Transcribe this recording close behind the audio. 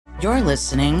You're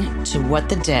listening to What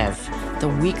the Dev, the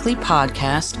weekly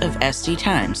podcast of SD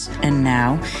Times. And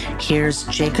now, here's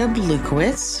Jakub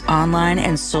Lewkowicz, online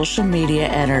and social media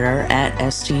editor at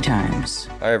SD Times.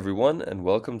 Hi, everyone, and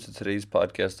welcome to today's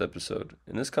podcast episode.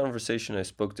 In this conversation, I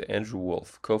spoke to Andrew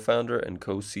Wolfe, co-founder and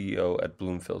co-CEO at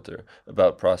Bloomfilter,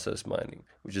 about process mining,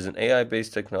 which is an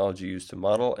AI-based technology used to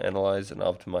model, analyze, and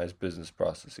optimize business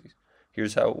processes.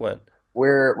 Here's how it went.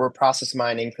 We're process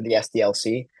mining for the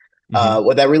SDLC.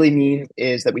 What that really means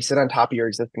is that we sit on top of your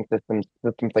existing systems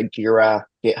like Jira,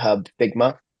 GitHub,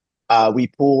 Figma. We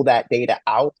pull that data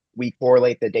out, we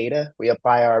correlate the data, we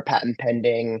apply our patent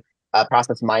pending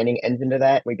process mining engine to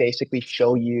that. We basically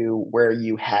show you where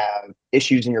you have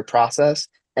issues in your process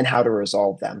and how to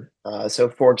resolve them. So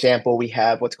for example, we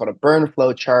have what's called a burn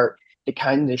flow chart to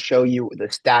kind of show you the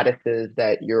statuses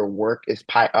that your work is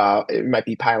it might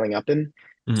be piling up in.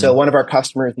 So one of our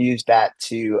customers used that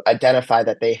to identify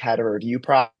that they had a review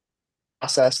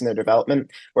process in their development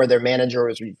where their manager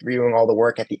was reviewing all the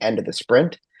work at the end of the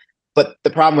sprint. But the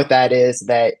problem with that is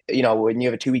that, you know, when you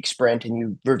have a 2-week sprint and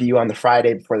you review on the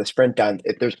Friday before the sprint done,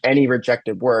 if there's any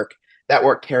rejected work, that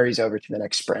work carries over to the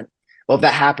next sprint. Well, if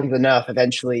that happens enough,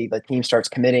 eventually the team starts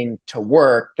committing to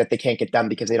work that they can't get done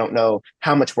because they don't know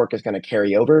how much work is going to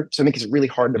carry over. So it makes it really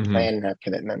hard to plan and have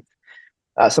commitment.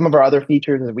 Some of our other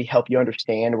features is we help you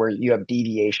understand where you have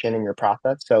deviation in your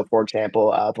process. So for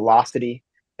example, velocity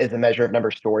is a measure of number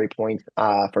of story points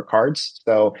for cards.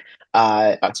 So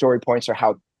story points are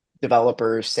how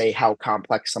developers say how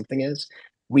complex something is.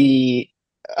 We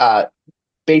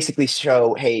basically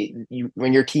show, hey,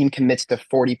 when your team commits to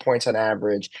 40 points on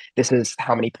average, this is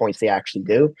how many points they actually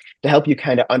do, to help you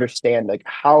kind of understand like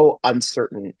how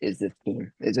uncertain is this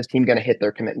team? Is this team going to hit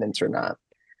their commitments or not?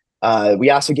 We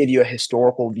also give you a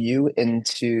historical view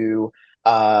into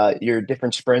your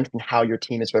different sprints and how your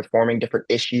team is performing, different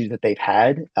issues that they've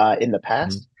had in the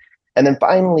past. And then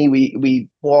finally, we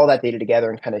pull all that data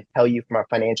together and kind of tell you from a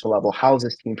financial level, how is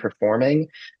this team performing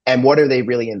and what are they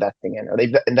really investing in? Are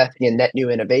they investing in net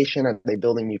new innovation? Are they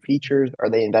building new features?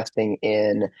 Are they investing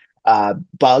in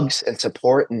bugs and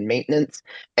support and maintenance?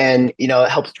 And, you know, it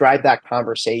helps drive that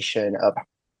conversation of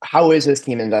how is this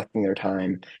team investing their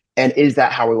time? And is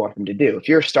that how we want them to do? If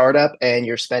you're a startup and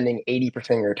you're spending 80%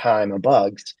 of your time on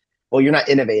bugs, well, you're not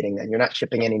innovating then. You're not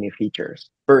shipping any new features.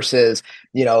 Versus,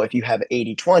 you know, if you have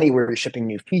 80-20 where you're shipping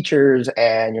new features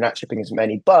and you're not shipping as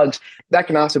many bugs, that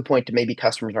can also point to maybe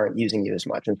customers aren't using you as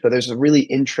much. And so there's a really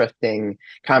interesting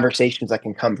conversations that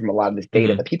can come from a lot of this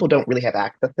data that people don't really have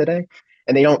access today.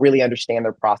 And they don't really understand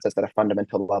their process at a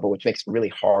fundamental level, which makes it really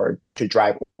hard to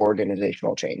drive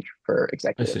organizational change for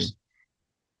executives. I see.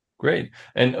 Great.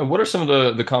 And what are some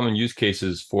of the common use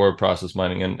cases for process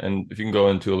mining? And if you can go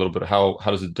into a little bit, how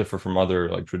does it differ from other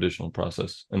like traditional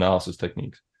process analysis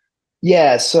techniques?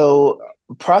 Yeah, so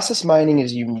process mining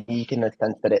is unique in the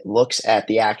sense that it looks at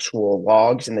the actual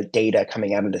logs and the data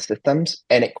coming out of the systems,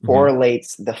 and it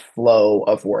correlates the flow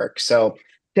of work. So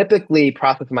typically,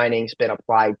 process mining has been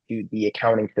applied to the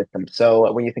accounting system.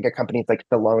 So when you think of companies like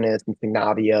Celonis and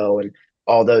Signavio and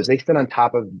all those, they sit on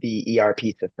top of the ERP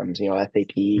systems, you know,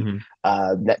 SAP,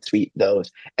 NetSuite,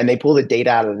 those, and they pull the data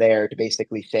out of there to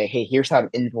basically say, hey, here's how an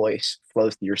invoice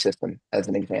flows through your system, as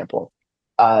an example.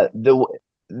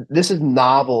 This is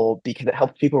novel because it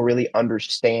helps people really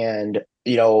understand,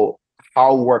 you know,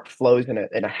 how work flows in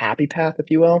a happy path,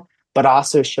 if you will, but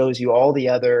also shows you all the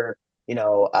other, you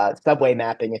know, subway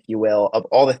mapping, if you will, of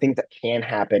all the things that can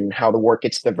happen, how the work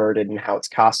gets diverted and how it's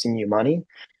costing you money.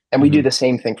 And we do the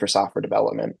same thing for software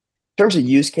development. In terms of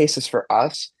use cases for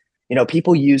us, you know,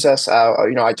 people use us.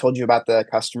 You know, I told you about the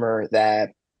customer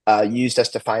that used us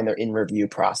to find their in-review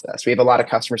process. We have a lot of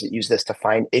customers that use this to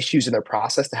find issues in their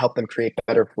process to help them create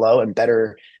better flow and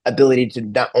better ability to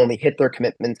not only hit their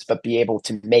commitments, but be able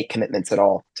to make commitments at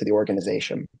all to the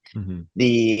organization.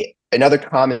 Another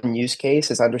common use case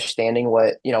is understanding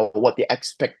what the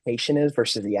expectation is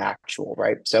versus the actual,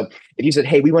 right? So if you said,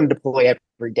 hey, we want to deploy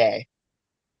every day,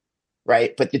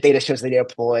 right? But the data shows they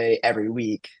deploy every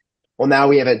week. Well, now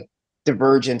we have a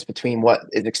divergence between what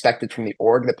is expected from the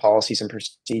org, the policies and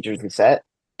procedures we set,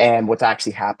 and what's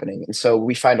actually happening. And so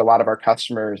we find a lot of our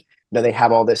customers, you know, they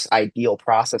have all this ideal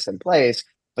process in place,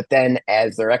 but then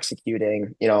as they're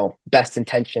executing, you know, best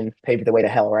intentions pave the way to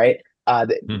hell, right?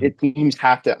 The teams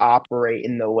have to operate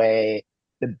in the way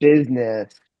the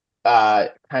business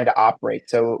kind of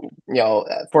operates. So, you know,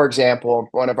 for example,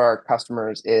 one of our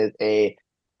customers is a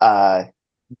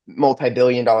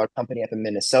multi-billion-dollar company up in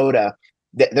Minnesota.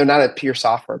 They're not a pure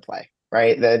software play,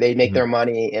 right? They make their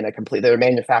money in they're a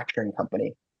manufacturing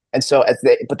company. And so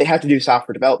but they have to do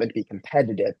software development to be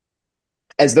competitive.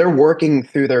 as they're working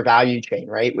through their value chain,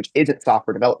 right, which isn't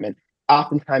software development,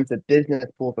 oftentimes the business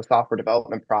pulls the software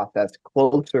development process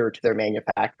closer to their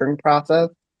manufacturing process,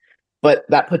 but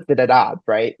that puts it at odds,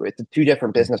 right? It's two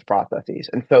different business processes.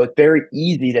 And so it's very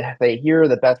easy to say, here are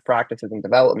the best practices in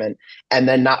development, and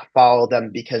then not follow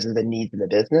them because of the needs of the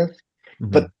business.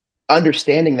 But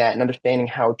understanding that and understanding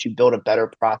how to build a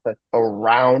better process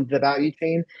around the value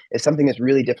chain is something that's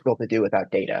really difficult to do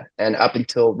without data. And up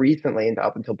until recently, and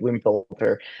up until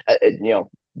Bloomfilter,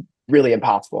 really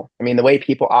impossible. I mean, the way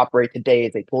people operate today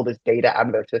is they pull this data out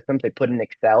of their systems, they put in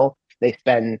Excel, they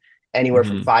spend anywhere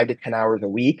from 5 to 10 hours a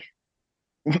week,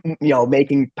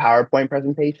 making PowerPoint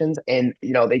presentations, and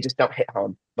they just don't hit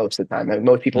home most of the time. And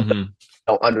most people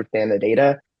don't understand the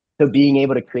data. So being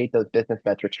able to create those business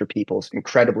metrics for people is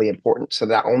incredibly important. So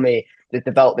not only does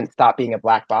development stop being a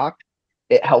black box,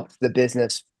 it helps the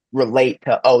business relate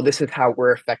to, oh, this is how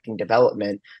we're affecting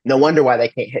development. No wonder why they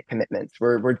can't hit commitments.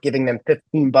 We're giving them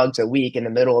 15 bugs a week in the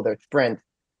middle of their sprint,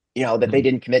 that they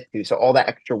didn't commit to. So all that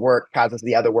extra work causes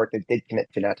the other work that did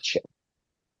commit to not to ship.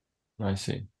 I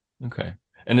see. Okay.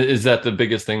 And is that the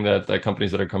biggest thing that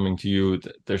companies that are coming to you,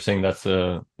 they're saying that's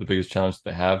the biggest challenge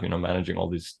they have, managing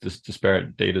all these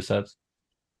disparate data sets?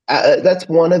 That's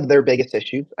one of their biggest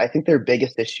issues. I think their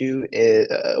biggest issue is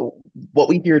what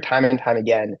we hear time and time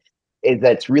again is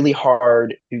that it's really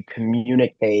hard to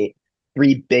communicate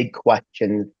three big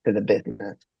questions to the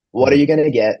business. What are you going to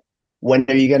get? When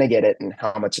are you going to get it? And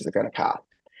how much is it going to cost?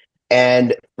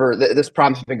 And for this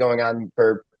problem's been going on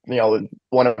for,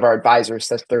 one of our advisors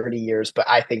says 30 years, but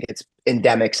I think it's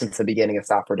endemic since the beginning of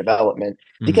software development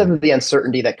because of the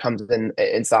uncertainty that comes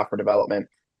in software development.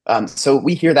 So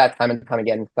we hear that time and time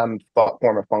again in some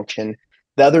form or function.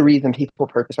 The other reason people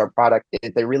purchase our product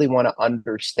is they really want to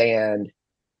understand,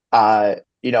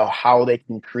 how they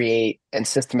can create and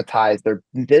systematize their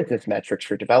business metrics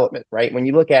for development, right? When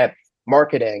you look at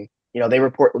marketing, they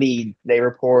report leads, they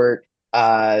report,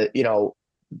 how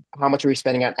much are we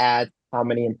spending on ads? How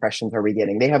many impressions are we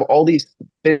getting? They have all these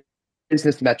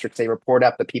business metrics they report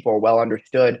up that people are well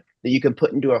understood that you can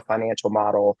put into a financial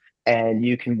model, and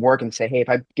you can work and say, hey, if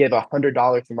I give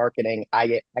 $100 to marketing, I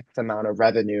get X amount of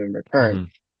revenue in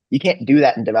return. You can't do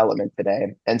that in development today.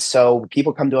 And so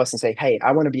people come to us and say, hey,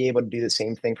 I want to be able to do the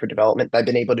same thing for development that I've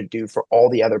been able to do for all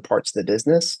the other parts of the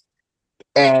business.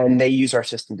 And they use our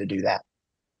system to do that.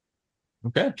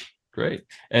 Okay. Great.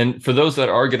 And for those that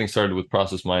are getting started with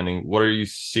process mining, what are you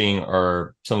seeing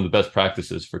are some of the best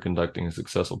practices for conducting a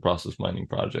successful process mining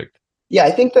project? Yeah,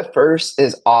 I think the first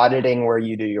is auditing where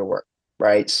you do your work,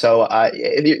 right? So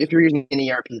if you're using an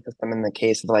ERP system in the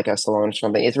case of like a Salon or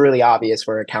something, it's really obvious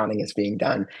where accounting is being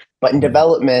done. But in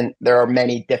development, there are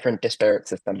many different disparate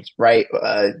systems, right?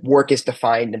 Work is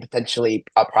defined in potentially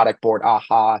a product board,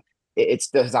 AHA. It's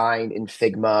designed in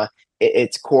Figma.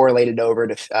 It's correlated over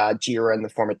to Jira in the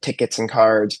form of tickets and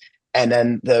cards. And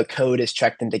then the code is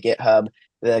checked into GitHub.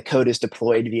 The code is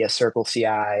deployed via Circle CI,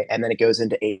 and then it goes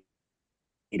into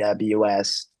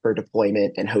AWS for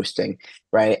deployment and hosting,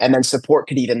 right? And then support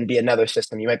could even be another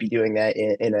system. You might be doing that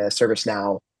in a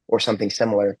ServiceNow or something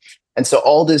similar. And so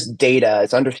all this data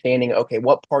is understanding, okay,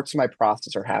 what parts of my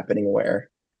process are happening where?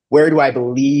 Where do I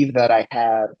believe that I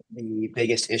have the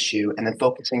biggest issue? And then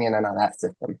focusing in on that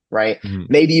system, right?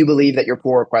 Maybe you believe that your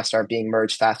pull requests aren't being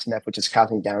merged fast enough, which is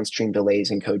causing downstream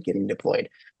delays in code getting deployed.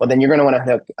 Well, then you're going to want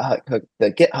to hook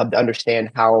the GitHub to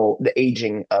understand how the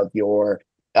aging of your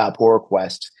pull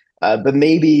requests. But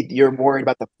maybe you're worried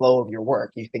about the flow of your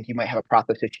work. You think you might have a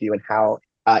process issue and how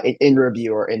in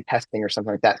review or in testing or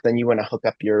something like that. So then you want to hook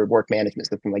up your work management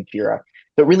system like Jira.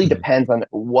 So it really depends on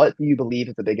what you believe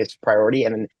is the biggest priority,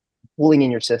 and then pulling in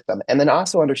your system, and then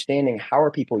also understanding how are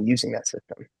people using that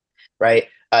system, right?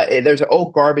 There's an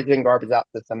garbage in, garbage out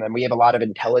system, and we have a lot of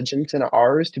intelligence in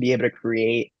ours to be able to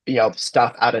create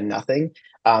stuff out of nothing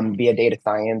via data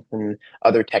science and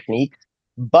other techniques.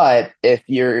 But if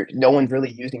no one's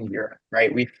really using Jira,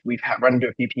 right? We've run into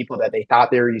a few people that they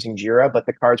thought they were using Jira, but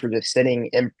the cards were just sitting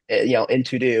in in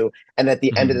to do, and at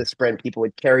the end of the sprint, people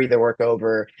would carry their work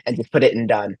over and just put it in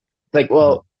done. Like,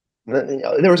 well,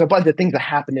 there was a bunch of things that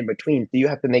happened in between, so you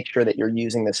have to make sure that you're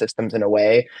using the systems in a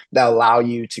way that allow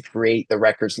you to create the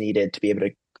records needed to be able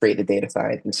to create the data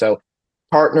science. And so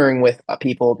partnering with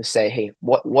people to say, hey,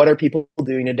 what are people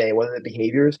doing today? What are the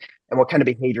behaviors, and what kind of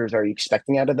behaviors are you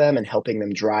expecting out of them, and helping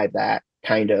them drive that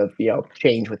kind of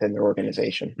change within their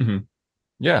organization.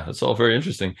 Yeah, that's all very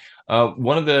interesting.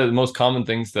 One of the most common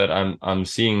things that I'm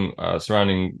seeing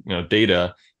surrounding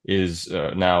data is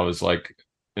now is like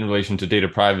in relation to data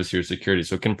privacy or security.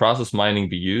 So can process mining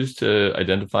be used to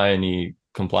identify any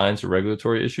compliance or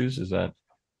regulatory issues? Is that?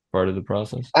 part of the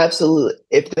process? Absolutely.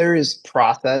 If there is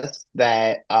process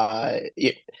that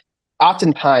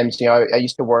oftentimes, I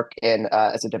used to work in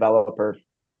as a developer.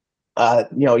 You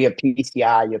have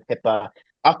PCI, you have HIPAA.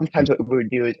 Oftentimes, what we would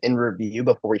do is in review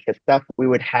before we ship stuff, we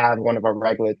would have one of our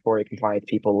regulatory compliance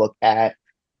people look at,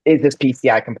 is this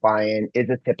PCI compliant? Is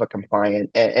this HIPAA compliant?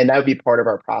 And that would be part of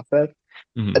our process.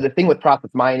 Hmm. The thing with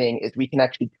process mining is we can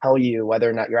actually tell you whether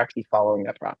or not you're actually following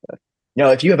that process.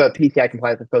 If you have a PCI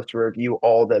compliance that's supposed to review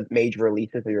all the major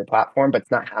releases of your platform, but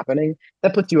it's not happening,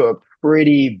 that puts you a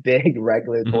pretty big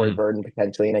regulatory Hmm. burden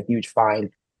potentially and a huge fine.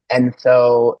 And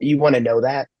so you want to know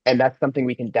that, and that's something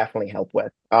we can definitely help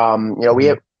with. Hmm.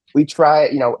 We try,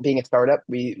 being a startup,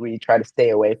 we try to stay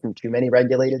away from too many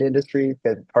regulated industries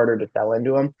because it's harder to sell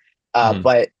into them. Hmm.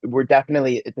 But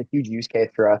it's a huge use case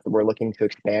for us that we're looking to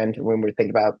expand when we think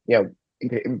about,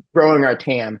 growing our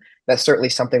TAM. That's certainly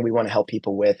something we want to help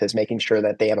people with, is making sure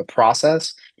that they have a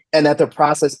process and that the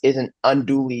process isn't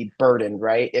unduly burdened,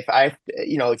 right? If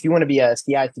you want to be a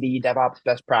CI/CD DevOps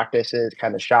best practices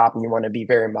kind of shop and you want to be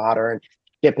very modern,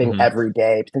 shipping Hmm. every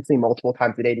day, potentially multiple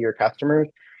times a day to your customers,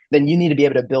 then you need to be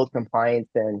able to build compliance.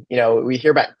 And we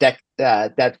hear about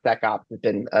DevSecOps has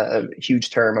been a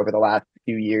huge term over the last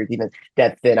few years. Even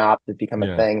DevFinOps has become a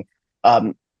Yeah. thing.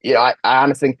 I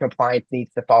honestly think compliance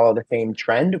needs to follow the same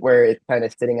trend where it's kind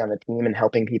of sitting on the team and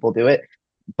helping people do it.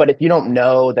 But if you don't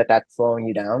know that that's slowing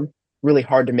you down, really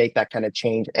hard to make that kind of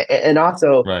change. And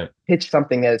also Right. pitch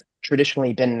something that has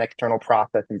traditionally been an external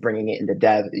process and bringing it into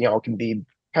dev, can be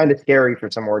kind of scary for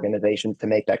some organizations to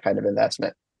make that kind of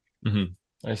investment. Hmm.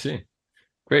 I see.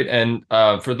 Great. And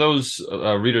for those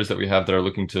readers that we have that are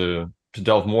looking to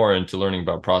delve more into learning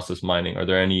about process mining, are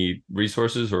there any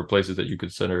resources or places that you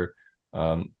consider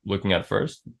looking at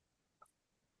first?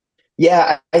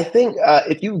 Yeah, I think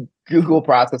if you Google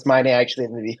process mining, actually,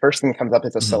 the first thing that comes up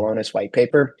is a Hmm. Solonis white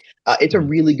paper. It's a Hmm.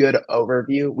 really good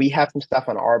overview. We have some stuff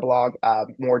on our blog,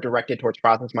 more directed towards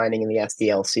process mining in the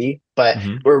SDLC, but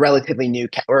Hmm. we're a relatively new.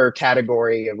 We're a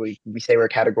category. We say we're a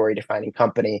category defining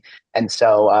company, and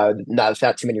so there's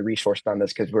not too many resources on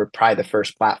this because we're probably the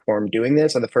first platform doing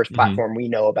this, or the first Hmm. platform we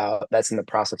know about that's in the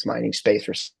process mining space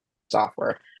for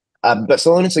software. But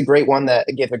Saloon is a great one that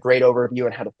gives a great overview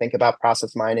on how to think about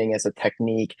process mining as a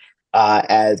technique,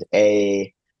 as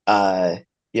a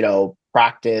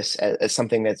practice, as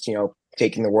something that's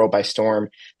taking the world by storm.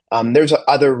 There's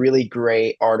other really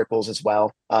great articles as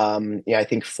well. I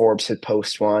think Forbes had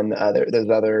posted one. There's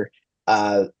other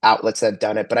outlets that have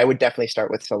done it, but I would definitely start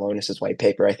with Salonis's white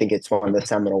paper. I think it's one of the Okay.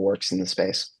 seminal works in the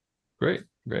space. Great.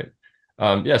 Great.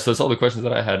 Yeah, so that's all the questions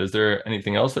that I had. Is there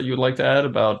anything else that you would like to add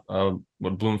about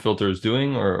what Bloomfilter is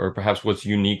doing, or perhaps what's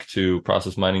unique to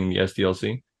process mining in the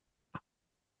SDLC?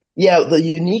 Yeah, the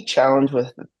unique challenge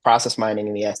with process mining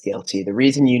in the SDLC, the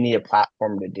reason you need a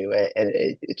platform to do it, and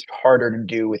it's harder to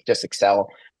do with just Excel,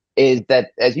 is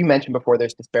that, as you mentioned before,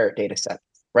 there's disparate data sets,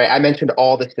 right? I mentioned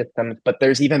all the systems, but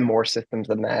there's even more systems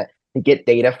than that to get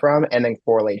data from and then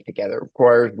correlate together. Of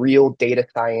course, real data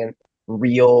science,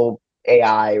 real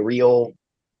AI, real,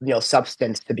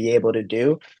 substance to be able to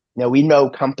do. We know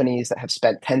companies that have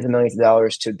spent tens of millions of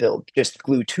dollars to just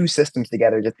glue two systems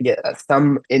together just to get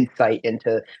some insight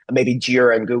into maybe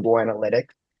Jira and Google Analytics.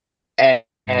 And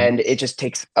Hmm. it just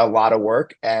takes a lot of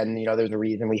work. And, there's a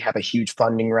reason we have a huge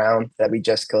funding round that we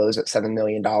just closed at $7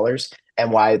 million,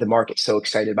 and why the market's so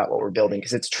excited about what we're building,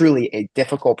 because it's truly a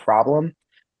difficult problem.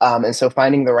 And so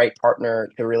finding the right partner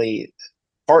to really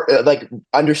like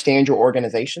understand your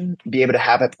organization, be able to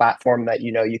have a platform that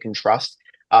you can trust,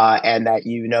 and that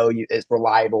is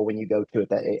reliable when you go to it,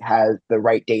 that it has the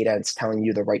right data and it's telling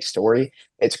you the right story.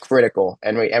 It's critical,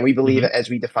 and we believe Hmm. as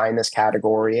we define this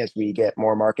category, as we get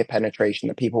more market penetration,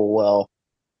 that people will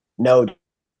no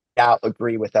doubt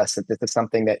agree with us that this is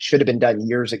something that should have been done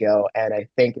years ago. And I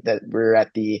think that we're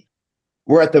at the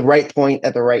right point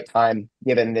at the right time,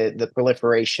 given the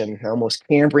proliferation, almost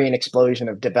Cambrian explosion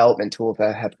of development tools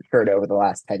that have occurred over the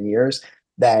last 10 years.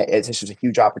 This is a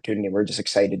huge opportunity. We're just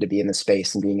excited to be in the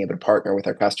space and being able to partner with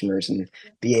our customers and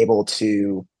be able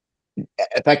to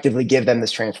effectively give them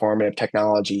this transformative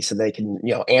technology so they can,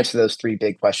 answer those three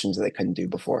big questions that they couldn't do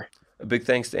before. A big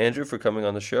thanks to Andrew for coming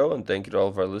on the show, and thank you to all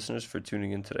of our listeners for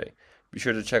tuning in today. Be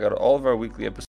sure to check out all of our weekly episodes